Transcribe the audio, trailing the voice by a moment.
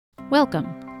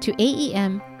Welcome to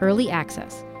AEM Early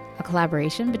Access, a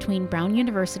collaboration between Brown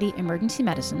University Emergency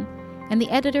Medicine and the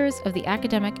editors of the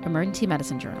Academic Emergency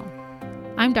Medicine Journal.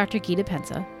 I'm Dr. Gita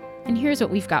Pensa, and here's what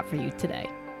we've got for you today.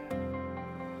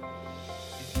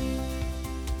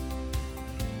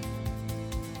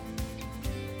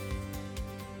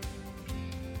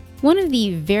 One of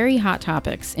the very hot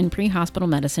topics in pre-hospital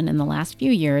medicine in the last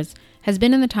few years has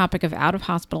been in the topic of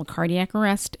out-of-hospital cardiac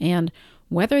arrest and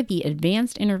whether the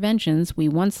advanced interventions we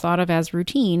once thought of as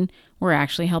routine were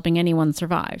actually helping anyone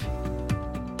survive.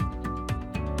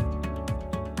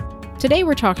 Today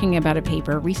we're talking about a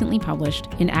paper recently published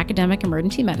in Academic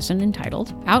Emergency Medicine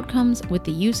entitled Outcomes with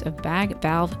the Use of Bag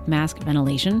Valve Mask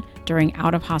Ventilation During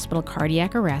Out-of-Hospital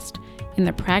Cardiac Arrest in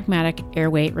the Pragmatic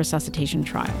Airway Resuscitation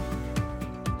Trial.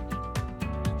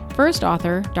 First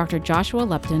author, Dr. Joshua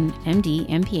Lupton, MD,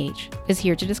 MPH, is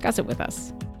here to discuss it with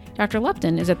us. Dr.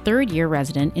 Lupton is a third-year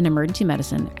resident in emergency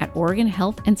medicine at Oregon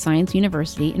Health and Science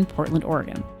University in Portland,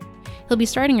 Oregon. He'll be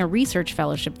starting a research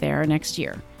fellowship there next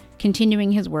year,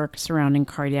 continuing his work surrounding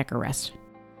cardiac arrest.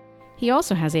 He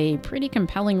also has a pretty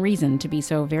compelling reason to be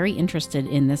so very interested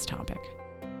in this topic.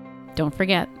 Don't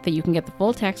forget that you can get the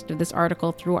full text of this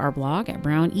article through our blog at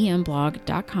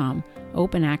brownemblog.com,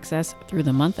 open access through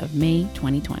the month of May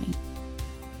 2020.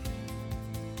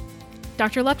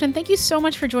 Dr. Lupton, thank you so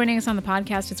much for joining us on the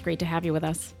podcast. It's great to have you with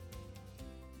us.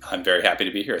 I'm very happy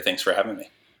to be here. Thanks for having me.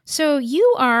 So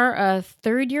you are a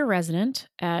third-year resident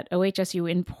at OHSU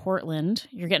in Portland.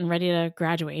 You're getting ready to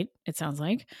graduate, it sounds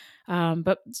like.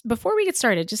 But before we get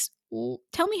started, just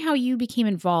tell me how you became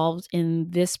involved in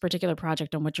this particular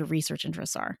project and what your research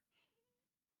interests are.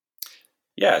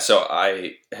 Yeah, so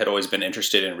I had always been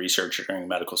interested in research during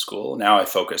medical school. Now I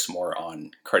focus more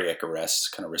on cardiac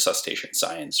arrest, kind of resuscitation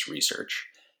science research.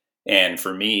 And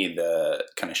for me, the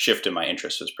kind of shift in my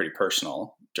interest was pretty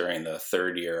personal. During the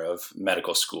third year of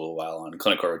medical school, while on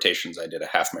clinical rotations, I did a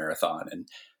half marathon and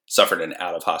suffered an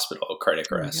out-of-hospital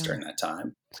cardiac arrest during that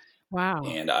time. Wow.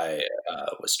 And I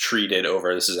was treated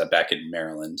over, this is back in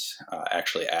Maryland,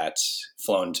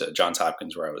 flown to Johns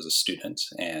Hopkins where I was a student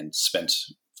and spent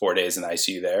 4 days in the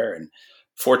ICU there, and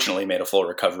fortunately made a full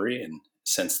recovery, and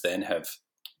since then have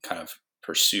kind of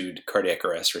pursued cardiac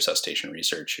arrest resuscitation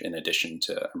research in addition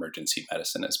to emergency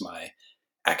medicine as my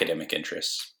academic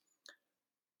interests.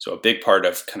 So a big part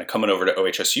of kind of coming over to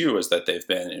OHSU is that they've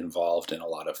been involved in a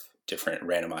lot of different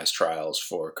randomized trials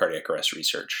for cardiac arrest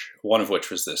research, one of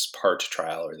which was this PART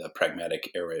trial, or the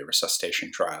Pragmatic Airway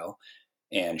Resuscitation Trial.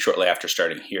 And shortly after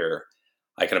starting here,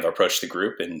 I kind of approached the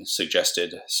group and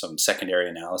suggested some secondary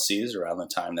analyses around the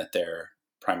time that their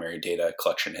primary data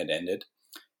collection had ended.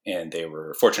 And they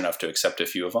were fortunate enough to accept a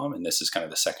few of them. And this is kind of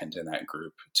the second in that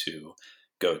group to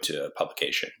go to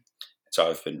publication. So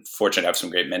I've been fortunate to have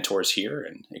some great mentors here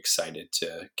and excited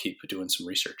to keep doing some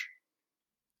research.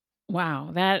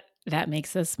 Wow, that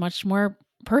makes this much more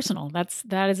personal.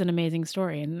 That is an amazing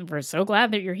story, and we're so glad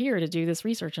that you're here to do this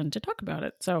research and to talk about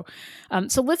it. So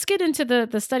let's get into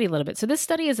the study a little bit. So this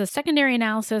study is a secondary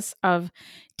analysis of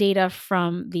data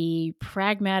from the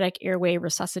Pragmatic Airway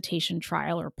Resuscitation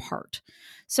Trial, or PART.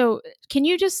 So can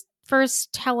you just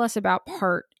first tell us about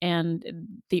PART and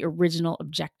the original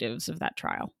objectives of that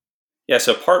trial? Yeah,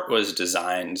 so PART was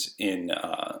designed in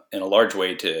a large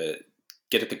way to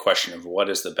get at the question of what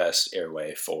is the best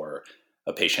airway for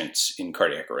a patient in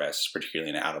cardiac arrest, particularly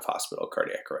in out-of-hospital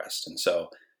cardiac arrest. And so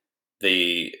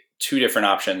the two different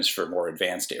options for more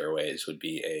advanced airways would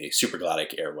be a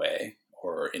supraglottic airway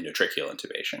or endotracheal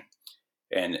intubation.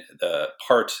 And the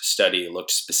PART study looked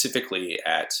specifically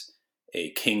at a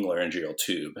King laryngeal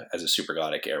tube as a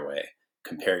supraglottic airway,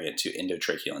 comparing it to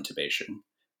endotracheal intubation,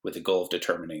 with the goal of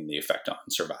determining the effect on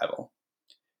survival.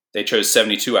 They chose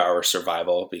 72-hour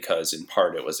survival because in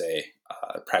part it was a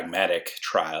pragmatic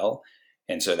trial.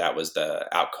 And so that was the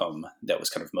outcome that was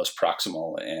kind of most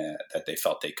proximal that they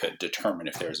felt they could determine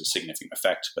if there was a significant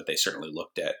effect, but they certainly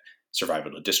looked at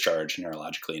survival to discharge,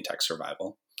 neurologically intact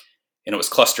survival. And it was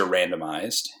cluster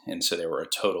randomized. And so there were a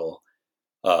total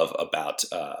of about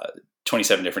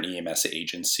 27 different EMS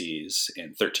agencies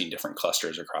in 13 different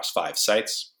clusters across 5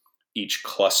 sites. Each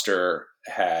cluster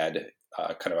had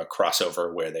kind of a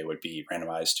crossover where they would be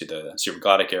randomized to the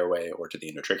supraglottic airway or to the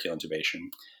endotracheal intubation.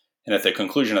 And at the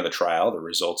conclusion of the trial, the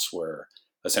results were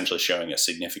essentially showing a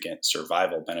significant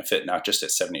survival benefit, not just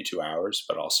at 72 hours,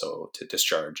 but also to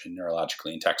discharge and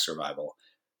neurologically intact survival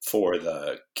for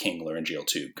the King laryngeal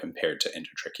tube compared to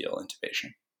endotracheal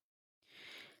intubation.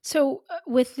 So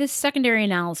with this secondary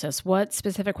analysis, what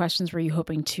specific questions were you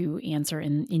hoping to answer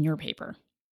in your paper?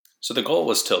 So the goal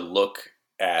was to look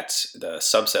at the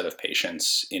subset of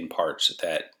patients in PART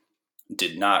that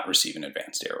did not receive an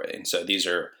advanced airway. And so these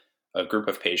are a group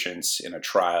of patients in a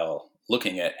trial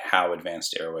looking at how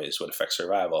advanced airways would affect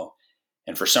survival.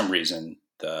 And for some reason,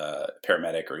 the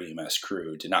paramedic or EMS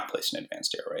crew did not place an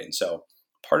advanced airway. And so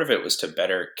part of it was to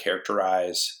better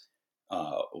characterize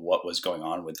what was going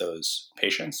on with those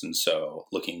patients. And so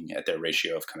looking at their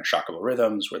ratio of kind of shockable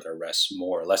rhythms, were their arrests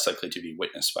more or less likely to be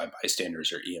witnessed by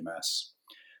bystanders or EMS?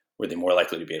 Were they more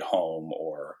likely to be at home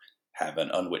or have an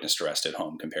unwitnessed arrest at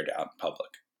home compared to out in public?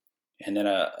 And then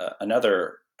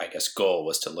another, I guess, goal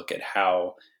was to look at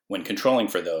how, when controlling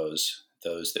for those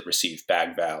that received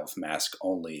bag valve mask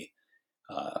only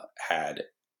had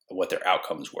what their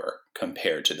outcomes were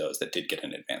compared to those that did get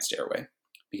an advanced airway.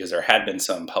 Because there had been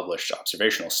some published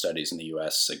observational studies in the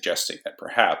US suggesting that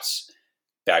perhaps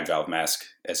bag valve mask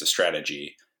as a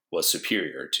strategy was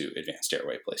superior to advanced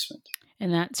airway placement.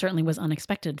 And that certainly was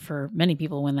unexpected for many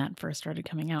people when that first started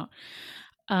coming out.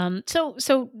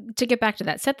 So to get back to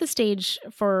that, set the stage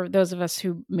for those of us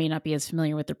who may not be as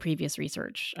familiar with the previous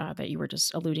research that you were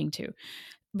just alluding to.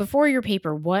 Before your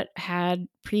paper, what had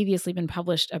previously been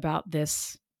published about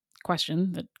this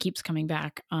question that keeps coming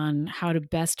back on how to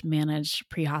best manage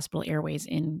pre-hospital airways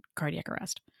in cardiac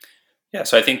arrest? Yeah,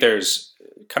 so I think there's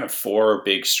kind of 4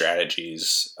 big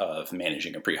strategies of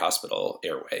managing a pre-hospital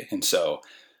airway. And so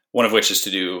one of which is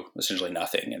to do essentially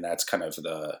nothing, and that's kind of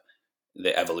the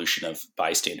evolution of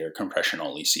bystander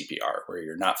compression-only CPR, where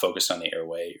you're not focused on the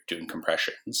airway, you're doing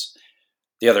compressions.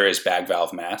 The other is bag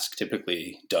valve mask,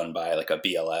 typically done by like a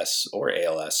BLS or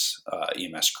ALS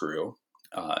EMS crew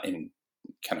in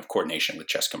kind of coordination with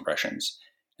chest compressions.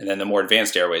 And then the more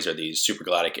advanced airways are these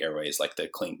supraglottic airways like the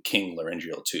King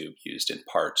laryngeal tube used in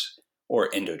PART or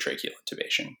endotracheal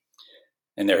intubation.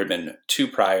 And there had been 2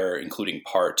 prior, including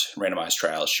PART, randomized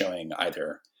trials showing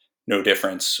either no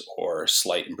difference or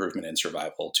slight improvement in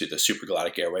survival to the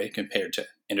supraglottic airway compared to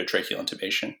endotracheal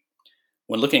intubation.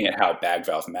 When looking at how bag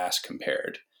valve mask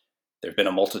compared, there have been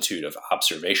a multitude of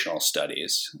observational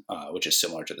studies, which is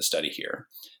similar to the study here,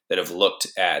 that have looked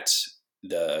at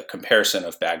the comparison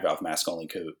of bag valve mask only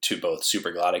to both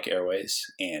supraglottic airways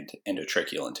and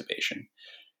endotracheal intubation.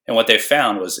 And what they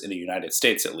found was, in the United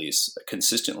States at least,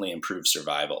 consistently improved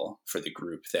survival for the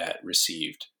group that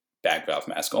received bag valve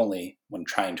mask only when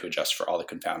trying to adjust for all the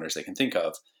confounders they can think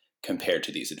of compared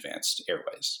to these advanced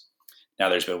airways. Now,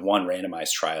 there's been one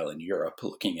randomized trial in Europe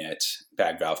looking at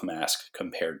bag valve mask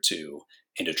compared to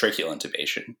endotracheal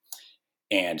intubation,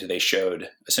 and they showed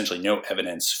essentially no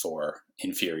evidence for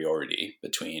inferiority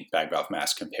between bag valve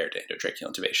mask compared to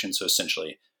endotracheal intubation, so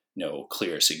essentially no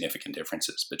clear significant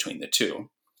differences between the two.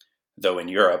 Though in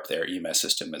Europe, their EMS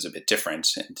system is a bit different,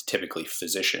 and typically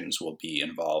physicians will be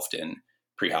involved in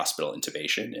pre-hospital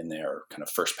intubation, and their kind of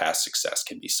first pass success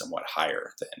can be somewhat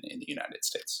higher than in the United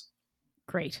States.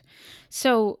 Great.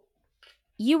 So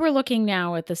you were looking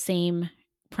now at the same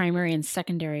primary and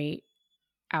secondary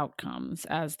outcomes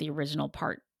as the original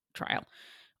PART trial,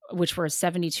 which were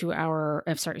 72-hour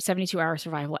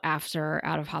survival after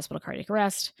out of hospital cardiac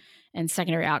arrest, and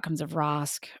secondary outcomes of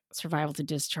ROSC, survival to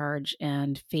discharge,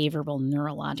 and favorable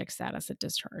neurologic status at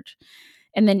discharge.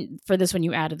 And then for this one,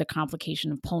 you added the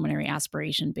complication of pulmonary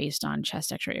aspiration based on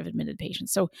chest X-ray of admitted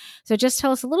patients. So just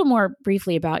tell us a little more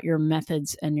briefly about your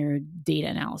methods and your data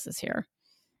analysis here.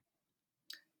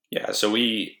 Yeah, so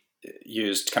we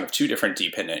used kind of 2 different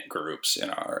dependent groups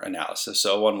in our analysis.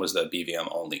 So one was the BVM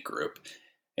only group,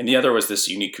 and the other was this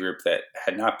unique group that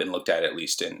had not been looked at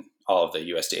least in all of the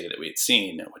US data that we had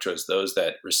seen, which was those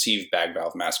that received bag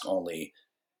valve mask only,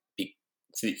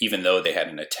 even though they had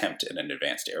an attempt at an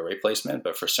advanced airway placement,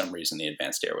 but for some reason the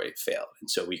advanced airway failed. And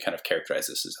so we kind of characterize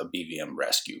this as a BVM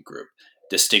rescue group,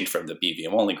 distinct from the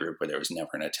BVM only group where there was never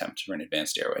an attempt for an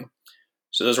advanced airway.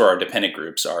 So those were our dependent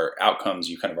groups. Our outcomes,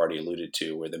 you kind of already alluded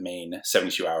to, were the main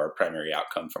 72-hour primary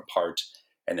outcome from PART,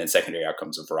 and then secondary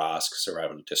outcomes of ROSC,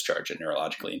 survival to discharge, and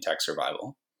neurologically intact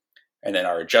survival. And then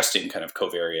our adjusting kind of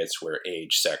covariates were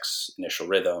age, sex, initial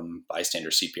rhythm,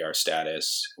 bystander CPR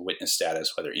status, witness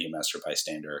status, whether EMS or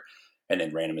bystander, and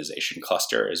then randomization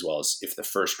cluster, as well as if the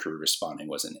first crew responding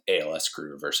was an ALS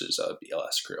crew versus a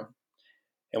BLS crew.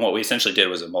 And what we essentially did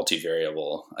was a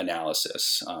multivariable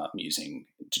analysis using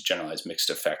a generalized mixed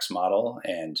effects model.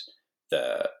 And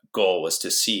the goal was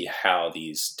to see how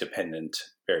these dependent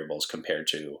variables compared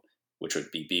to, which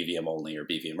would be BVM only or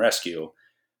BVM rescue,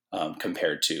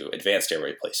 compared to advanced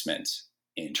airway placement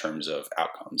in terms of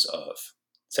outcomes of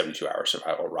 72-hour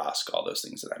survival, ROSC, all those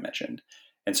things that I mentioned.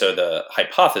 And so the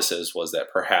hypothesis was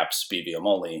that perhaps BVM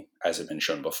only, as had been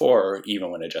shown before,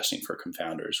 even when adjusting for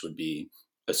confounders, would be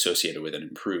associated with an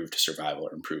improved survival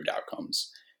or improved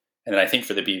outcomes. And then I think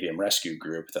for the BVM rescue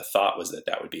group, the thought was that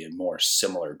that would be a more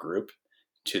similar group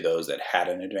to those that had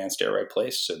an advanced airway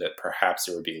placed so that perhaps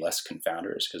there would be less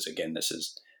confounders, because again, this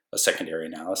is a secondary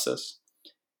analysis.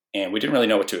 And we didn't really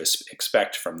know what to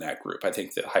expect from that group. I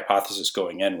think the hypothesis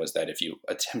going in was that if you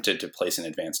attempted to place an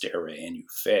advanced airway and you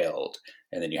failed,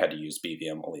 and then you had to use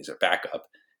BVM only as a backup,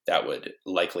 that would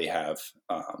likely have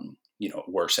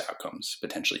worse outcomes,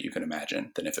 potentially, you can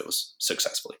imagine, than if it was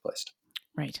successfully placed.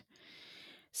 Right.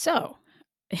 So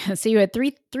you had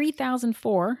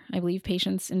 3,004, I believe,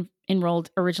 patients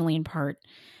enrolled originally in PART,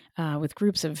 with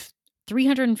groups of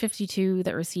 352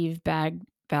 that received bag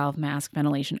valve mask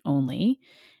ventilation only,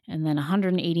 and then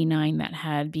 189 that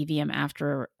had BVM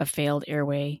after a failed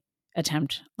airway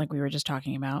attempt, like we were just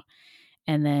talking about,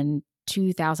 and then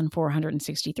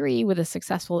 2,463 with a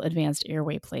successful advanced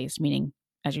airway placed, meaning,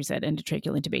 as you said,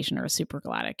 endotracheal intubation or a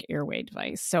supraglottic airway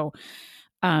device. So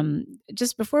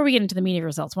just before we get into the meat of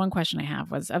results, one question I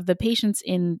have was, of the patients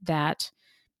in that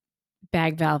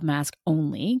bag valve mask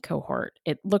only cohort,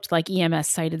 it looked like EMS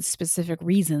cited specific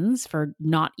reasons for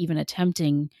not even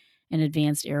attempting an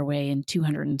advanced airway in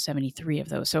 273 of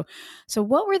those. So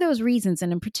what were those reasons?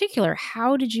 And in particular,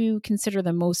 how did you consider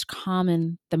the most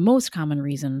common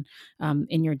reason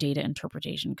in your data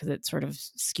interpretation? Because it sort of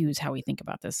skews how we think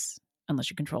about this unless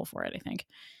you control for it, I think.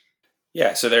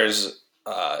 Yeah, so there's,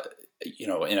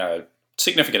 in a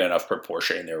significant enough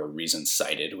proportion, there were reasons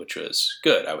cited, which was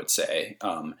good, I would say.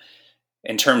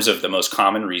 In terms of the most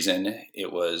common reason,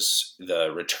 it was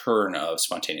the return of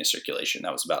spontaneous circulation.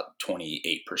 That was about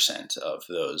 28% of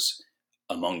those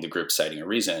among the group citing a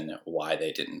reason why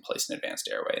they didn't place an advanced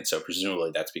airway. And so presumably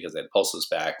that's because they had pulses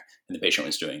back and the patient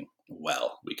was doing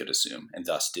well, we could assume, and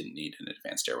thus didn't need an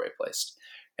advanced airway placed.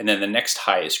 And then the next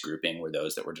highest grouping were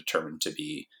those that were determined to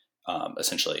be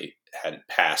essentially had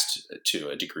passed to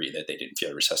a degree that they didn't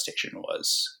feel resuscitation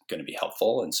was going to be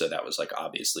helpful. And so that was like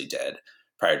obviously dead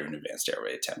prior to an advanced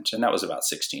airway attempt. And that was about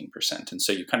 16%. And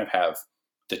so you kind of have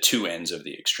the two ends of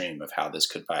the extreme of how this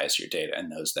could bias your data,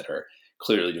 and those that are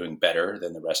clearly doing better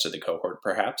than the rest of the cohort,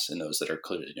 perhaps, and those that are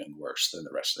clearly doing worse than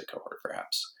the rest of the cohort,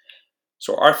 perhaps.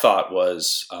 So our thought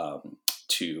was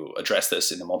to address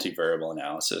this in the multivariable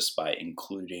analysis by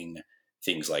including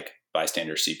things like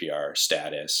bystander CPR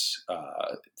status,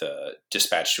 the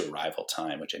dispatch to arrival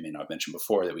time, which I may not have mentioned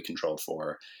before, that we controlled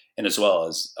for, and as well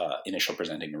as initial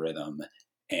presenting rhythm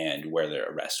and where the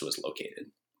arrest was located.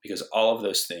 Because all of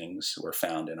those things were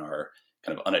found in our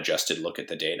kind of unadjusted look at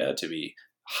the data to be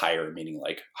higher, meaning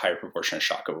like higher proportion of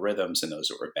shock over rhythms in those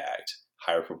that were bagged,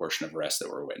 higher proportion of arrests that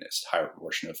were witnessed, higher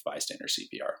proportion of bystander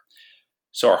CPR.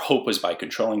 So our hope was by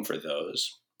controlling for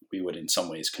those, we would in some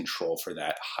ways control for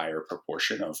that higher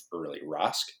proportion of early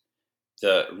ROSC.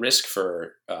 The risk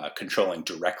for controlling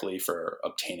directly for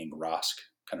obtaining ROSC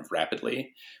kind of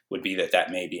rapidly would be that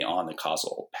may be on the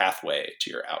causal pathway to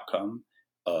your outcome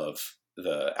of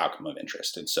the outcome of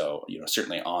interest. And so,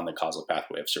 certainly on the causal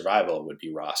pathway of survival would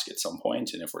be ROSC at some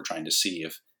point. And if we're trying to see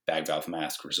if bag valve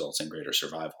mask results in greater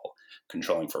survival,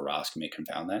 controlling for ROSC may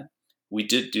confound that. We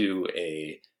did do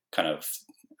a kind of,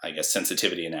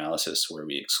 sensitivity analysis where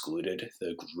we excluded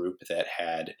the group that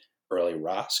had early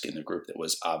ROSC and the group that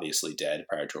was obviously dead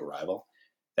prior to arrival.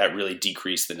 That really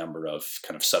decreased the number of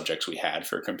kind of subjects we had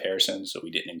for comparison. So we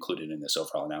didn't include it in this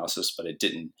overall analysis, but it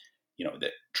didn't,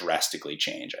 that drastically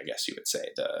change, I guess you would say,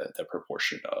 the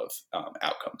proportion of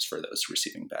outcomes for those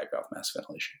receiving bag valve mask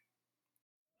ventilation.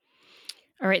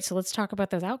 All right, so let's talk about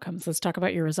those outcomes. Let's talk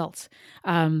about your results.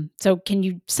 So can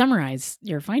you summarize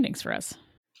your findings for us?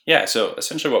 Yeah, so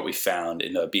essentially what we found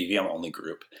in the BVM-only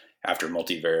group, after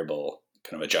multivariable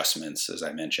kind of adjustments, as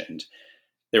I mentioned,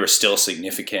 there were still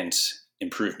significant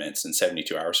improvements in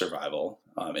 72-hour survival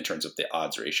in terms of the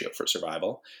odds ratio for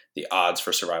survival, the odds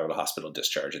for survival to hospital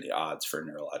discharge, and the odds for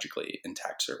neurologically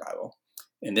intact survival.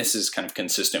 And this is kind of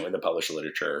consistent with the published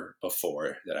literature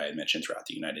before that I had mentioned throughout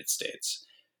the United States.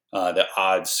 The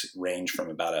odds range from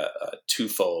about a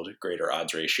twofold greater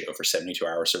odds ratio for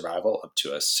 72-hour survival up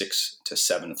to a 6 to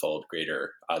 7-fold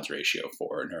greater odds ratio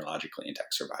for neurologically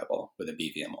intact survival with a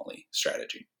BVM-only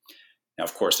strategy. Now,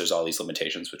 of course, there's all these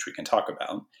limitations, which we can talk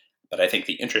about, but I think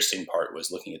the interesting part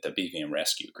was looking at the BVM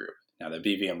rescue group. Now, the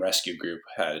BVM rescue group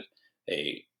had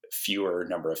a fewer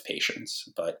number of patients,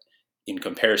 but in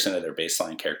comparison to their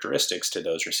baseline characteristics to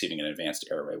those receiving an advanced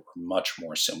airway were much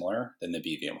more similar than the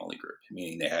BVM-only group,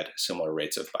 meaning they had similar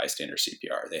rates of bystander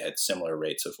CPR. They had similar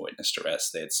rates of witnessed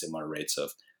arrest. They had similar rates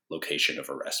of location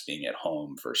of arrest being at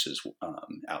home versus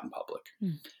out in public.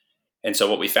 Mm. And so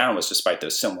what we found was, despite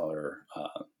those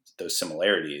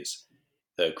similarities,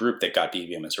 the group that got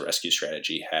BVM as a rescue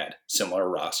strategy had similar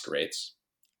ROSC rates,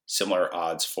 similar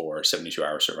odds for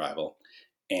 72-hour survival,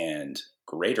 and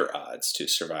greater odds to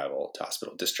survival to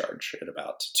hospital discharge at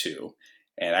about 2,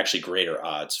 and actually greater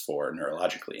odds for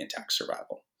neurologically intact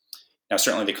survival. Now,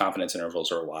 certainly the confidence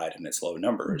intervals are wide and it's low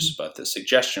numbers, but the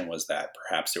suggestion was that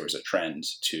perhaps there was a trend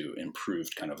to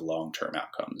improved kind of long-term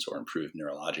outcomes or improved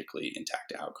neurologically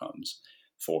intact outcomes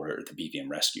for the BVM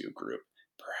rescue group,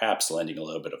 perhaps lending a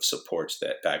little bit of support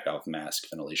that bag valve mask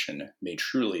ventilation may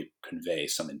truly convey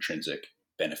some intrinsic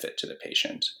benefit to the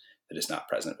patient that is not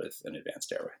present with an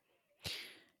advanced airway.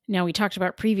 Now, we talked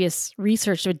about previous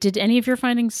research. So did any of your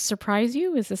findings surprise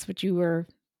you? Is this what you were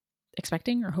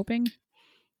expecting or hoping?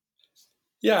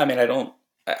 Yeah, I mean,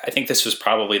 I think this was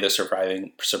probably the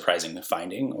surprising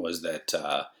finding was that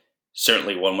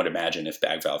certainly one would imagine if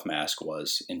bag valve mask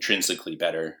was intrinsically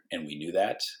better and we knew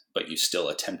that, but you still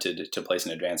attempted to place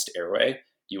an advanced airway,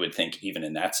 you would think even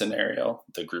in that scenario,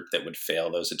 the group that would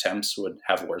fail those attempts would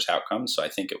have worse outcomes. So I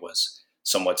think it was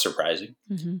somewhat surprising.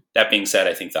 That being said,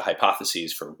 I think the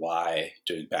hypotheses for why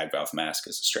doing bag valve mask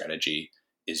as a strategy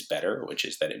is better, which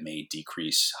is that it may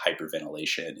decrease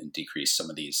hyperventilation and decrease some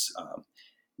of these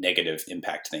negative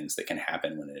impact things that can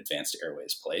happen when an advanced airway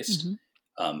is placed.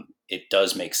 It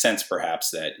does make sense,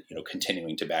 perhaps, that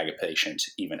continuing to bag a patient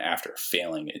even after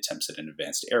failing attempts at an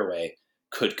advanced airway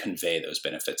could convey those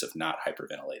benefits of not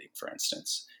hyperventilating, for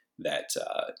instance, that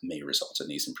may result in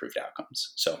these improved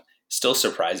outcomes. So, still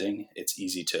surprising. It's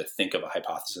easy to think of a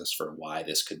hypothesis for why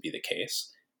this could be the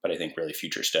case, but I think really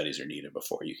future studies are needed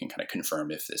before you can kind of confirm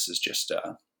if this is just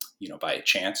by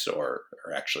chance or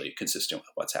actually consistent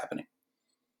with what's happening.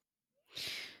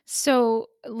 So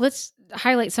let's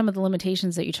highlight some of the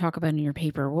limitations that you talk about in your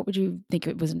paper. What would you think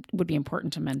would be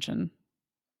important to mention?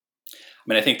 I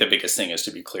mean, I think the biggest thing is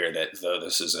to be clear that though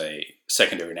this is a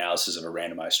secondary analysis of a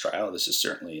randomized trial, this is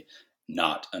certainly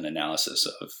not an analysis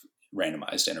of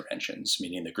randomized interventions,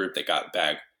 meaning the group that got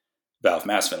bag valve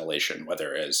mask ventilation,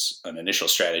 whether as an initial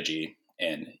strategy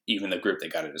and even the group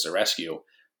that got it as a rescue,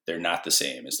 they're not the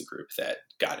same as the group that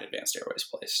got advanced airways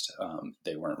placed.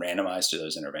 They weren't randomized to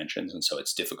those interventions, and so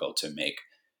it's difficult to make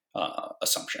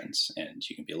assumptions, and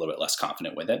you can be a little bit less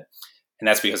confident with it. And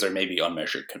that's because there may be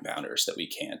unmeasured confounders that we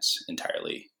can't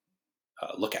entirely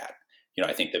look at.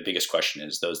 I think the biggest question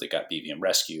is those that got BVM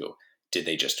rescue, did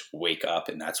they just wake up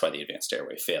and that's why the advanced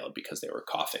airway failed because they were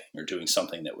coughing or doing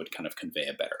something that would kind of convey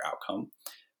a better outcome?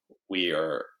 We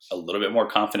are a little bit more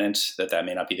confident that that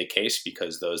may not be the case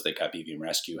because those that got BVM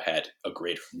rescue had a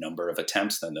greater number of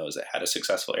attempts than those that had a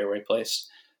successful airway placed.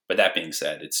 But that being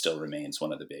said, it still remains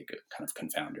one of the big kind of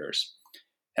confounders.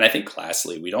 And I think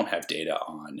lastly, we don't have data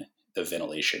on the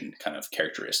ventilation kind of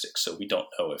characteristics. So we don't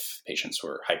know if patients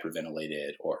were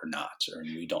hyperventilated or not, or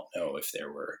we don't know if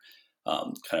there were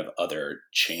kind of other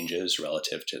changes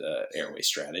relative to the airway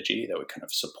strategy that would kind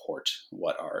of support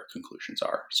what our conclusions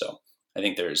are. So I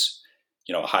think there's,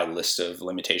 a high list of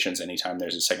limitations anytime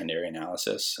there's a secondary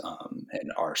analysis,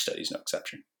 and our study is no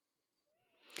exception.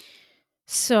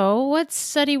 So what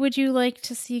study would you like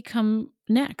to see come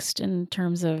next in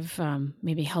terms of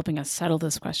maybe helping us settle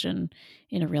this question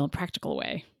in a real practical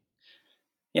way?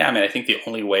 Yeah, I mean, I think the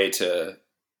only way to,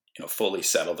 fully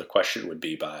settle the question would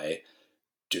be by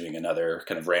doing another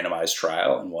kind of randomized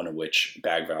trial, and one in which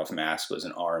bag valve mask was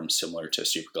an arm similar to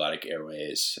supraglottic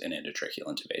airways and endotracheal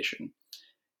intubation.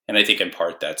 And I think in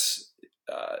part that's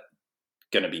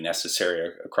going to be necessary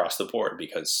across the board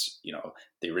because,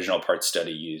 the original part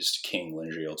study used King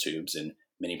laryngeal tubes, and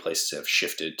many places have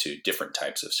shifted to different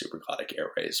types of supraglottic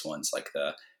airways, ones like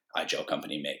the iGel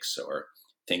company makes, or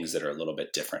things that are a little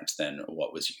bit different than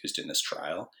what was used in this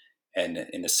trial. And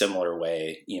in a similar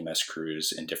way, EMS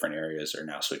crews in different areas are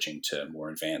now switching to more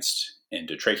advanced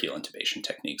endotracheal intubation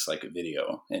techniques like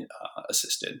video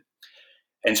assisted.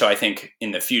 And so I think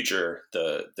in the future,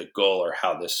 the goal or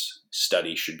how this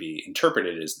study should be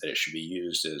interpreted is that it should be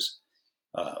used as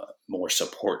more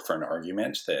support for an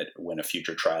argument that when a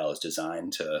future trial is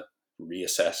designed to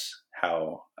reassess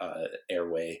how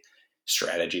airway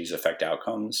strategies affect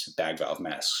outcomes, bag valve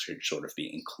masks should sort of be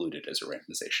included as a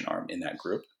randomization arm in that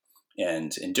group.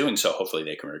 And in doing so, hopefully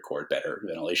they can record better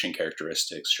ventilation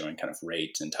characteristics, showing kind of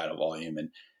rate and tidal volume,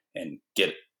 and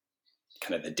get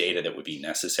kind of the data that would be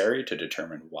necessary to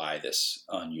determine why this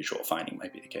unusual finding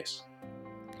might be the case.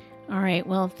 All right.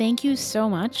 Well, thank you so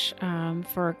much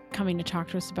for coming to talk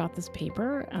to us about this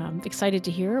paper. I'm excited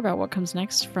to hear about what comes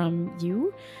next from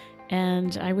you,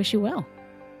 and I wish you well.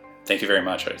 Thank you very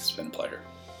much. It's been a pleasure.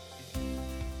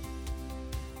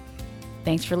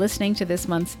 Thanks for listening to this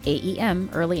month's AEM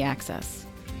Early Access.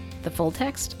 The full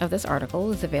text of this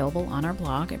article is available on our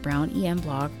blog at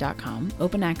brownemblog.com,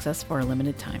 open access for a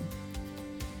limited time.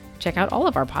 Check out all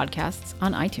of our podcasts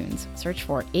on iTunes. Search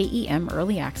for AEM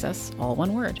Early Access, all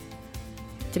one word.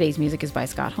 Today's music is by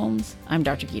Scott Holmes. I'm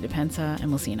Dr. Gita Pensa, and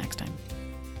we'll see you next time.